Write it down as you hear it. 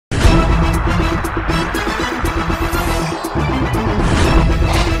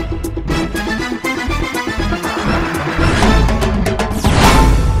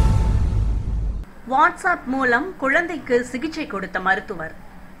WhatsApp மூலம் குழந்தைக்கு சிகிச்சை கொடுத்த மருத்துவர்.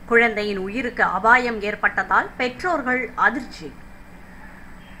 குழந்தையின் உயிருக்கு அபாயம் ஏற்பட்டதால் பெற்றோர்கள் அதிர்ச்சி.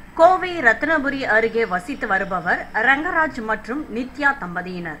 கோவை ரத்னபுரி அருகே வசித்து வருபவர் ரங்கராஜ் மற்றும் நித்யா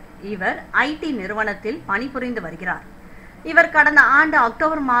தம்பதியினர். இவர் ஐடி நிறுவனத்தில் பணிபுரிந்து வருகிறார். இவர் கடந்த ஆண்டு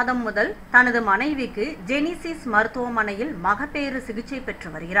அக்டோபர் மாதம் முதல் தனது மனைவிக்கு ஜெனிசிஸ் மருத்துவமனையில் மகப்பேறு சிகிச்சை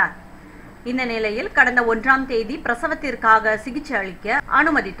பெற்று வருகிறார். இந்த நிலையில் கடந்த 1ஆம் தேதி பிரசவத்திற்காக சிகிச்சை அளிக்க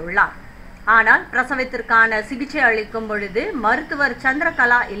அனுமதித்துள்ளார். ஆனால் பிரசவத்திற்கான சிகிச்சை அளிக்கும் பொழுது மருத்துவர்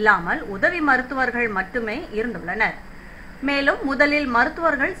சந்திரகலா இல்லாமல் உதவி மருத்துவர்கள் மட்டுமே இருந்துள்ளனர். மேலும் முதலில்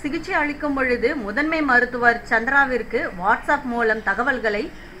மருத்துவர்கள் சிகிச்சை அளிக்கும் பொழுது முதன்மை மருத்துவர் சந்திராவிற்கு வாட்ஸ்அப் மூலம் தகவல்களை,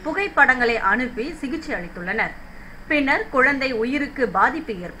 புகைப்படங்களை அனுப்பி சிகிச்சை அளித்துள்ளனர். பின்னர் குழந்தை உயிருக்கு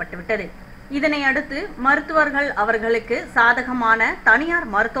பாதிப்பு ஏற்பட்டுவிட்டது. இதனை அடுத்து மருத்துவர்கள் அவர்களுக்கு சாதகமான தனியார்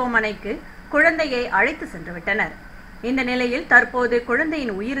மருத்துவமனைக்கு குழந்தையை அழைத்து சென்று விட்டனர். இந்த நிலையில் தற்போது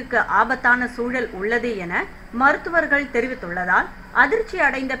குழந்தையின் உயிருக்கு ஆபத்தான சூழல் உள்ளது என மருத்துவர்கள் தெரிவித்துள்ளதால் அதிர்ச்சி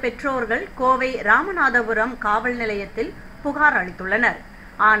அடைந்த பெற்றோர்கள் கோவை ராமநாதபுரம் காவல் நிலையத்தில் புகார் அளித்துள்ளனர்.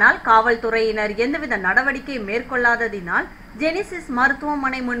 ஆனால் காவல்துறையினர் எந்தவித நடவடிக்கை மேற்கொள்ளாததினால் ஜெனிசிஸ்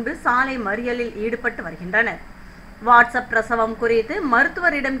மருத்துவமனை முன்பு சாலை மறியலில் ஈடுபட்டு வருகின்றனர். வாட்ஸ்அப் பிரசவம் குறித்து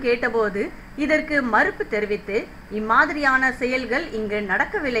மருத்துவரிடம் கேட்டபோது இதற்கு மறுப்பு தெரிவித்து இம்மாதிரியான செயல்கள் இங்கு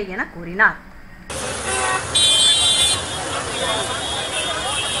நடக்கவில்லை என கூறினார்.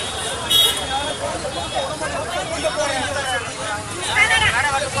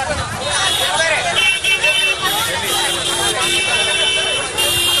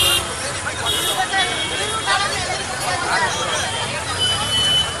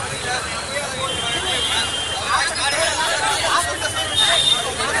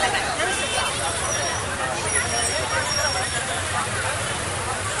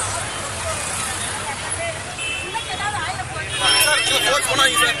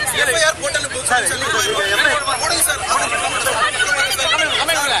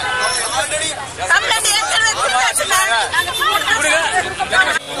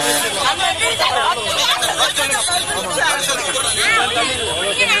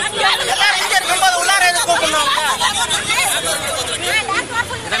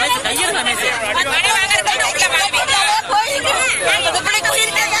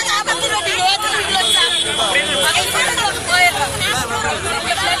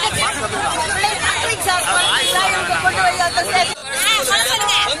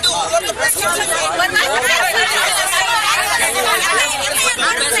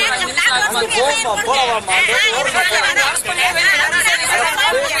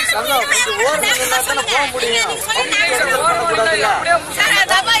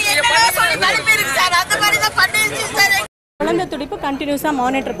 குழந்தை துடிப்பு கண்டினியூஸாக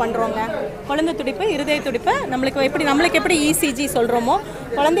மானிட்டர் பண்ணுறோங்க. குழந்தை துடிப்பு, இருதய துடிப்பு நம்மளுக்கு எப்படி இசிஜி சொல்கிறோமோ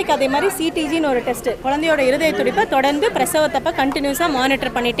குழந்தைக்கு அதே மாதிரி சிடிஜின்னு ஒரு டெஸ்ட்டு. குழந்தையோட இருதய துடிப்பை தொடர்ந்து பிரசவத்தப்போ கண்டினியூஸாக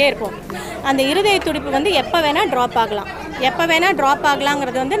மானிட்டர் பண்ணிகிட்டே இருப்போம். அந்த இருதய துடிப்பு எப்போ வேணால் ட்ராப் ஆகலாம். எப்போ வேணால் ட்ராப்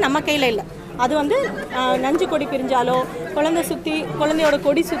ஆகலாங்கிறது நம்ம கையில் இல்லை. அது நஞ்சு கொடி பிரிஞ்சாலோ, குழந்தையோட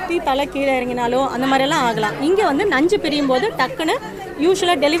கொடி சுற்றி தலை கீழே இறங்கினாலோ அந்த மாதிரியெல்லாம் ஆகலாம். இங்கே நஞ்சு பிரியும் போது டக்குன்னு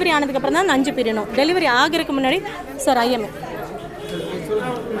யூஸ்வலாக டெலிவரி ஆனதுக்கப்புறம் தான் நஞ்சு பிரியணும். டெலிவரி ஆகிறதுக்கு முன்னாடி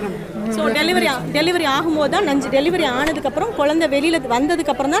ஸோ டெலிவரி ஆகும்போது தான் நஞ்சு, டெலிவரி ஆனதுக்கப்புறம் குழந்தை வெளியில்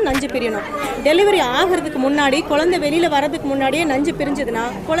வந்ததுக்கப்புறம் தான் நஞ்சு பிரியணும். டெலிவரி ஆகிறதுக்கு முன்னாடி, குழந்தை வெளியில் வரதுக்கு முன்னாடியே நஞ்சு பிரிஞ்சதுன்னா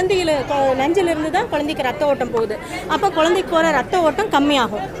நஞ்சிலிருந்து தான் குழந்தைக்கு ரத்த ஓட்டம் போகுது. அப்போ குழந்தைக்கு போகிற ரத்த ஓட்டம்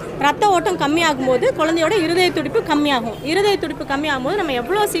கம்மியாகும். ரத்த ஓட்டம் கம்மியாகும் போது குழந்தையோட இருதய துடிப்பு கம்மியாகும். இருதய துடிப்பு கம்மியாகும் போது நம்ம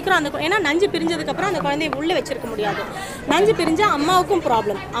எவ்வளோ சீக்கிரம் ஏன்னா நஞ்சு பிரிஞ்சதுக்கப்புறம் அந்த குழந்தைய உள்ளே வச்சிருக்க முடியாது. நஞ்சு பிரிஞ்சால் அம்மாவுக்கும்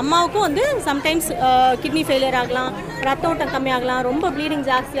ப்ராப்ளம். அம்மாவுக்கும் சம்டைம்ஸ் கிட்னி ஃபெயிலியர் ஆகலாம், ரத்த ஓட்டம் கம்மியாகலாம், ரொம்ப ப்ளீடிங்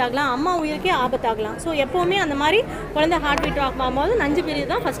ஜாஸ்தி ஆகலாம், அம்மா உயிருக்கே ஆபத்தாகலாம். ஸோ எப்போவுமே அந்த மாதிரி குழந்தை ஹார்ட் பீட் ஆகும்போது நஞ்சு பிரிவு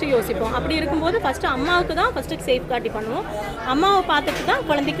தான் ஃபஸ்ட்டு யோசிப்போம். அப்படி இருக்கும்போது ஃபஸ்ட்டு அம்மாவுக்கு தான் ஃபஸ்ட்டு சேஃப் காட்டி பண்ணுவோம். அம்மாவை பார்த்துட்டு தான்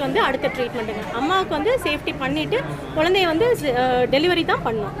குழந்தைக்கு அடுத்த ட்ரீட்மெண்ட்டுங்க. அம்மாவுக்கு சேஃப்டி பண்ணிவிட்டு குழந்தைய டெலிவரி தான்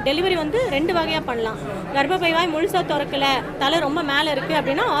பண்ணுவோம். டெலிவரி 2 வகையாக பண்ணலாம். கர்ப்பப்பை முழுசாக திறக்கலை, தலை ரொம்ப மேலே இருக்குது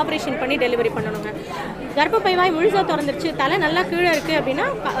அப்படின்னா ஆப்ரேஷன் பண்ணி டெலிவரி பண்ணணுங்க. கர்ப்பப்பை முழுசாக திறந்துருச்சு, தலை நல்லா கீழே இருக்குது அப்படின்னா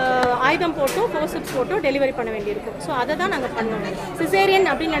ஆயுதம் போட்டோ ஃபோர்செப்ஸ் போட்டோ டெலிவரி பண்ண வேண்டியிருக்கும். ஸோ அதை தான் நாங்கள் பண்ணுவோம். சிசேரியன்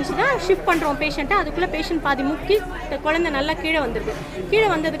அப்படின்னு நினச்சி தான் ஷிஃப்ட் பண்ணுறோம் பேஷண்ட்டை. அதுக்குள்ளே பேஷண்ட் பாதி முக்கி குழந்தை நல்லா கீழே வந்துடுது. கீழே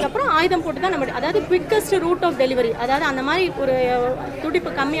வந்ததுக்கப்புறம் ஆயுதம் போட்டு தான் அதாவது குவிக்கஸ்ட் ரூட் ஆஃப் டெலிவரி. அதாவது அந்த மாதிரி ஒரு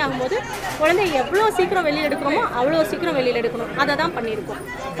துடிப்பு கம்மியாகும் போது குழந்தை எவ்வளோ சீக்கிரம் வெளியில் எடுக்கிறோமோ அவ்வளோ சீக்கிரம் வெளியில் எடுக்கணும். அதை தான் பண்ணியிருக்கோம்.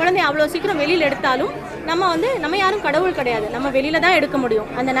 குழந்தை அவ்வளோ சீக்கிரம் வெளியில் எடுத்தாலும் நம்ம யாரும் கடவுள் கிடையாது. நம்ம வெளியில் தான் எடுக்க முடியும்.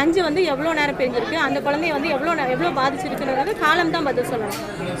 அந்த நஞ்சு எவ்வளோ நேரம் பிரிஞ்சிருக்கு, அந்த குழந்தைய எவ்வளோ பாதிச்சிருக்குன்றது காலம் தான் பதில் சொல்லணும்.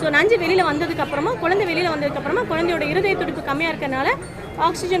 ஸோ நஞ்சு வெளியில் வந்ததுக்கப்புறமா, குழந்தை வெளியில் வந்ததுக்கப்புறமா குழந்தையோட இருதய துடிப்பு கம்மியாக இருக்கிறதுனால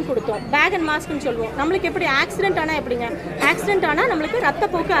ஆக்சிஜன் கொடுத்தோம். பேக் அண்ட் மாஸ்க்னு சொல்லுவோம். நம்மளுக்கு எப்படி ஆக்சிடென்ட் ஆனால் எப்படிங்க, ஆக்சிடென்ட் ஆனால் நம்மளுக்கு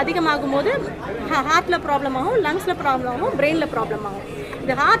ரத்தப்போக்கு அதிகமாகும் போது ஹார்ட்டில் ப்ராப்ளம் ஆகும், லங்ஸில் ப்ராப்ளம் ஆகும், பிரெயினில் ப்ராப்ளம் ஆகும்.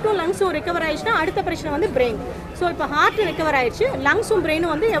 இந்த ஹார்ட்டும் லங்ஸும் ரெக்கவர் ஆயிடுச்சுன்னா அடுத்த பிரச்சனை வந்து பிரெயின். ஸோ இப்போ ஹார்ட் ரெக்கவர் ஆயிடுச்சு, லங்ஸும்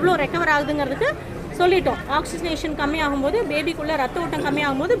பிரெயினும் வந்து எவ்வளோ ரெக்கவர் ஆகுதுங்கிறதுக்கு சொல்லிட்டோம். ஆக்சிஜனேஷன் கம்மியாகும்போது பேபிக்குள்ளே ரத்த ஓட்டம்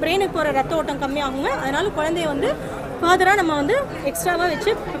கம்மியாகும்போது பிரெயினுக்கு போகிற ரத்த ஓட்டம் கம்மியாகுங்க. அதனால குழந்தைய வந்து ஃபர்தராக நம்ம வந்து எக்ஸ்ட்ராவாக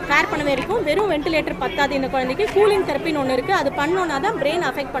வச்சு கேர் பண்ணவே இருக்கும். வெறும் வென்டிலேட்டர் பத்தாது இந்த குழந்தைக்கு. கூலிங் தெரப்பின்னு ஒன்று இருக்குது, அது பண்ணோன்னா தான் பிரெயின்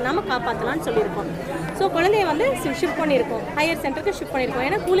அஃபெக்ட் பண்ணாமல் காப்பாற்றலான்னு சொல்லியிருக்கோம். ஸோ குழந்தைய வந்து ஷிஃப்ட் பண்ணியிருக்கோம், ஹையர் சென்டருக்கு ஷிஃப்ட் பண்ணியிருக்கோம்.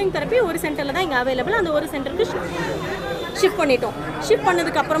 ஏன்னா கூலிங் தெரப்பி ஒரு சென்டரில் தான் இங்கே அவைலபிள், அந்த ஒரு சென்டருக்கு ஷிஃப்ட் பண்ணிட்டோம். ஷிஃப்ட்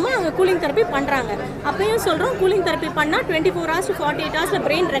பண்ணதுக்கப்புறமா அங்கே கூலிங் தெரப்பி பண்ணுறாங்க. அப்பயும் சொல்கிறோம், கூலிங் தெரப்பி பண்ணால் 24 hours to 48 hours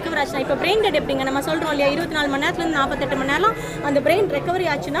brain recover ஆச்சுன்னா, இப்போ பிரெயின் டெட் எப்படிங்க நம்ம சொல்கிறோம் இல்லையா, 24 மணி நேரத்துலேருந்து 48 மணி நேரம் அந்த பிரெயின் ரெக்கவரி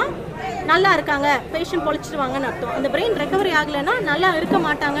ஆச்சுன்னா நல்லா இருக்காங்க, பேஷண்ட் பொழைச்சிடுவாங்கன்னு அர்த்தம். அந்த பிரெயின் ரெக்கவரி ஆகலைன்னா நல்லா இருக்க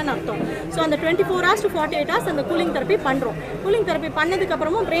மாட்டாங்கன்னு அர்த்தம். ஸோ அந்த 24 hours to 48 hours அந்த கூலிங் தெரப்பி பண்ணுறோம். கூலிங் தெரப்பி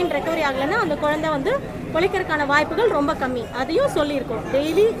பண்ணதுக்கப்புறமும் பிரெயின் ரெக்கவரி ஆகலைன்னா அந்த குழந்தை வந்து பொழைக்கிறதுக்கான வாய்ப்புகள் ரொம்ப கம்மி. அதையும் சொல்லியிருக்கோம்.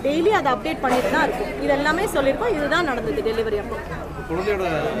 டெய்லி அதை அப்டேட் பண்ணிட்டு தான் இருக்கும். இது எல்லாமே சொல்லியிருக்கோம். இதுதான் நடந்தது டெலிவரி அப்போ.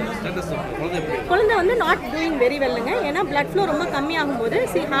 குழந்தை வந்து நாட் டூயிங் வெரி வெல்லுங்க. ஏன்னா பிளட் ஃப்ளோ ரொம்ப கம்மியாகும் போது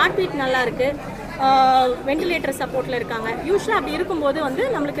ஹார்ட் பீட் நல்லா இருக்குது, வென்டிலேட்டர் சப்போர்ட்டில் இருக்காங்க. யூஸ்வலாக அப்படி இருக்கும்போது வந்து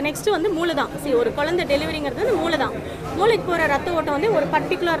நம்மளுக்கு நெக்ஸ்ட்டு வந்து மூளை தான். ஒரு குழந்தை டெலிவரிங்கிறது வந்து மூளை தான். மூளைக்கு போகிற ரத்த ஓட்டம் வந்து ஒரு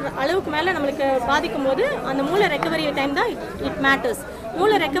பர்டிகுலர் அளவுக்கு மேலே நம்மளுக்கு பாதிக்கும் போது அந்த மூளை ரெக்கவரி டைம் தான் இட் மேட்டர்ஸ்.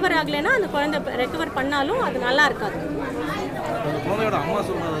 மூளை ரெக்கவர் ஆகலைன்னா அந்த குழந்தை ரெக்கவர் பண்ணாலும் அது நல்லா இருக்காது. குழந்தையோட அம்மா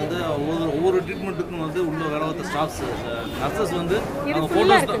சொன்னது வந்து ஒவ்வொரு ட்ரீட்மெண்ட்டுக்கும் வந்து உள்ள வேலை பார்த்த ஸ்டாஃப்ஸ் நர்சஸ் வந்து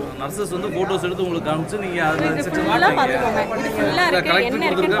நர்சஸ் வந்து ஃபோட்டோஸ் எடுத்து உங்களுக்கு காமிச்சு நீங்கள் அதை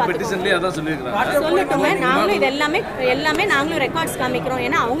பெட்டிஷன்லேயே அதான் சொல்லிட்டோங்க. நாங்களும் இது எல்லாமே நாங்களும் ரெக்கார்ட்ஸ் காமிக்கிறோம்.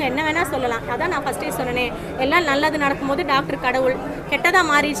 ஏன்னா அவங்க என்ன வேணால் சொல்லலாம். அதான் நான் ஃபஸ்ட்டே சொன்னேன், எல்லாம் நல்லது நடக்கும்போது டாக்டர் கடவுள், கெட்டதாக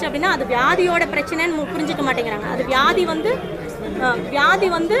மாறிடுச்சு அப்படின்னா அது வியாதியோட பிரச்சனைன்னு புரிஞ்சிக்க மாட்டேங்கிறாங்க. அது வியாதி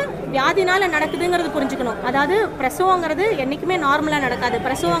வந்து வியாதினால நடக்குதுங்கிறது புரிஞ்சுக்கணும். அதாவது பிரசவங்கிறது என்றைக்குமே நார்மலாக நடக்காது.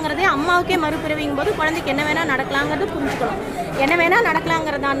 பிரசவங்கிறதே அம்மாவுக்கே மறுபிறவிங்கும் போது குழந்தைக்கு என்ன வேணால் நடக்கலாங்கிறது புரிஞ்சுக்கணும். என்ன வேணால்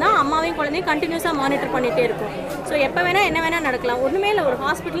நடக்கலாங்கிறதான்னா அம்மாவையும் குழந்தையும் கண்டினியூஸாக மானிட்டர் பண்ணிகிட்டே இருக்கும். ஸோ எப்போ வேணால் என்ன வேணால் நடக்கலாம். ஒன்றுமே இல்லை, ஒரு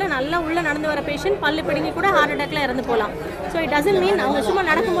ஹாஸ்பிட்டலில் நல்லா உள்ளே நடந்து வர பேஷண்ட் பல்லு பிடுங்கி கூட ஹார்ட் அட்டாக்ல இறந்து போகலாம். ஸோ இட் டசன்ட் மீன் அவங்க சும்மா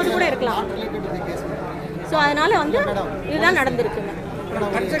நடக்கும்போது கூட இருக்கலாம். ஸோ அதனால் வந்து இதுதான் நடந்திருக்குங்க.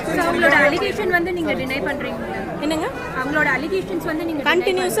 அவங்களோட அலிகேஷன் வந்து நீங்க டினை பண்றீங்க என்னங்க? அவங்களோட அலிகேஷன்ஸ் வந்து நீங்க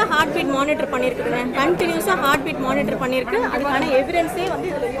கண்டினியூஸா ஹார்ட் பீட் மானிட்டர் பண்ணிருக்குங்க. கண்டினியூஸா ஹார்ட் பீட் மானிட்டர் பண்ணிருக்கு. அதுக்கான எவிடன்ஸே வந்து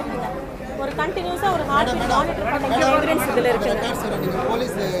இதுல இருக்குங்க. ஒரு கண்டினியூஸா ஒரு ஹார்ட் பீட் மானிட்டர் பண்ண எவிடன்ஸ் இதுல இருக்குங்க.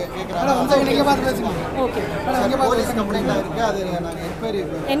 போலீஸ் கேக்குறாங்க, நீங்க பாத்து பேசுங்க. ஓகே, போலீஸ் கம்ப்ளைன்ட் இருக்கு, அது நாங்க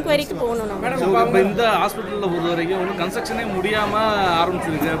என்கொயரிக்கு போகணும். நம்ம மேடம் இந்த ஹாஸ்பிடல்ல பொறுத்த வரைக்கும் ஒரு கன்ஸ்ட்ரக்ஷனே முடியாம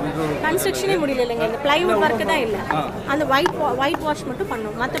ஆரம்பிச்சிருக்கு அப்படின்ற கன்ஸ்ட்ரக்ஷனே முடியல இல்லைங்க. இந்த பிளைவுட் ஒர்க் தான் இல்லை, அந்த ஒயிட் வாஷ் மட்டும்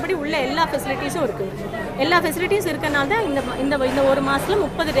பண்ணோம். மற்றபடி உள்ள எல்லா ஃபெசிலிட்டிஸும் இருக்குது. எல்லா ஃபெசிலிட்டிஸ் இருக்கனால தான் இந்த ஒரு மாதத்துல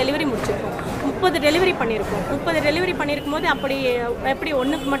 30 டெலிவரி முடிச்சிருக்கோம். 30 டெலிவரி பண்ணியிருக்கோம். 30 டெலிவரி பண்ணியிருக்கும் போது அப்படி எப்படி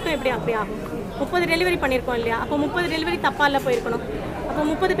ஒன்றுக்கு மட்டும் எப்படி அப்படி ஆகும்? 30 டெலிவரி பண்ணியிருக்கோம் இல்லையா? அப்போ 30 டெலிவரி தப்பாக இல்லை போயிருக்கணும். அப்போ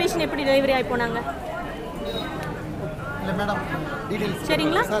 30 பேஷண்ட் எப்படி டெலிவரி ஆகி போனாங்க? மேடம்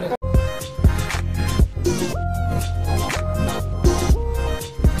சரிங்களா?